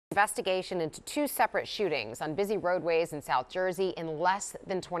Investigation into two separate shootings on busy roadways in South Jersey in less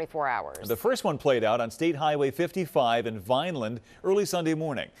than 24 hours. The first one played out on State Highway 55 in Vineland early Sunday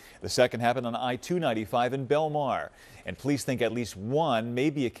morning. The second happened on I-295 in Belmar. And police think at least one may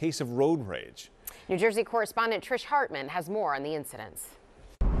be a case of road rage. New Jersey correspondent Trish Hartman has more on the incidents.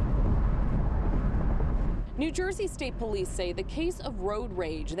 New Jersey State Police say the case of road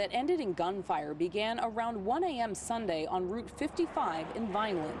rage that ended in gunfire began around 1 a.m. Sunday on Route 55 in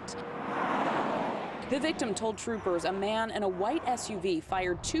Vineland. The victim told troopers a man in a white SUV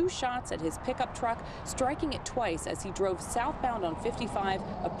fired 2 shots at his pickup truck, striking it twice as he drove southbound on 55,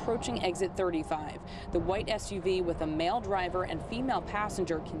 approaching exit 35. The white SUV with a male driver and female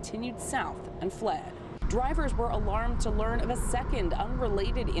passenger continued south and fled. Drivers were alarmed to learn of a second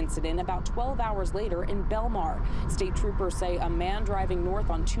unrelated incident about 12 hours later in Belmar. State troopers say a man driving north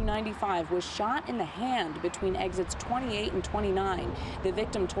on 295 was shot in the hand between exits 28 and 29. The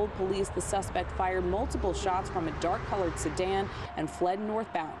victim told police the suspect fired multiple shots from a dark-colored sedan and fled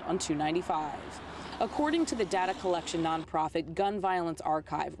northbound on 295. According to the data collection nonprofit Gun Violence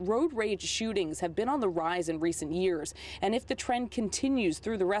Archive, road rage shootings have been on the rise in recent years. And if the trend continues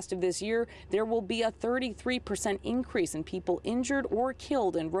through the rest of this year, there will be a 33% increase in people injured or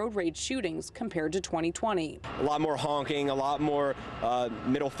killed in road rage shootings compared to 2020. A lot more honking, a lot more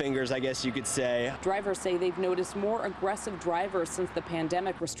middle fingers, I guess you could say. Drivers say they've noticed more aggressive drivers since the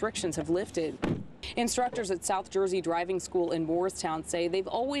pandemic restrictions have lifted. Instructors at South Jersey Driving School in Morristown say they've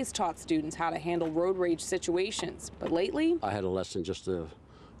always taught students how to handle road rage situations, but lately I had a lesson just an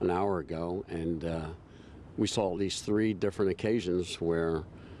hour ago, and we saw at least 3 different occasions where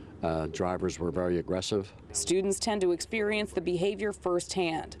drivers were very aggressive. Students tend to experience the behavior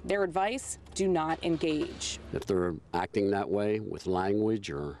firsthand. Their advice: do not engage. If they're acting that way with language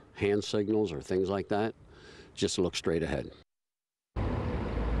or hand signals or things like that, just look straight ahead.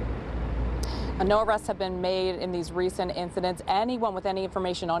 No arrests have been made in these recent incidents. Anyone with any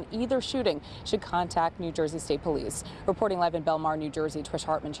information on either shooting should contact New Jersey State Police. Reporting live in Belmar, New Jersey, Trish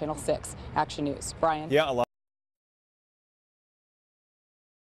Hartman, Channel 6 Action News. Brian. Yeah,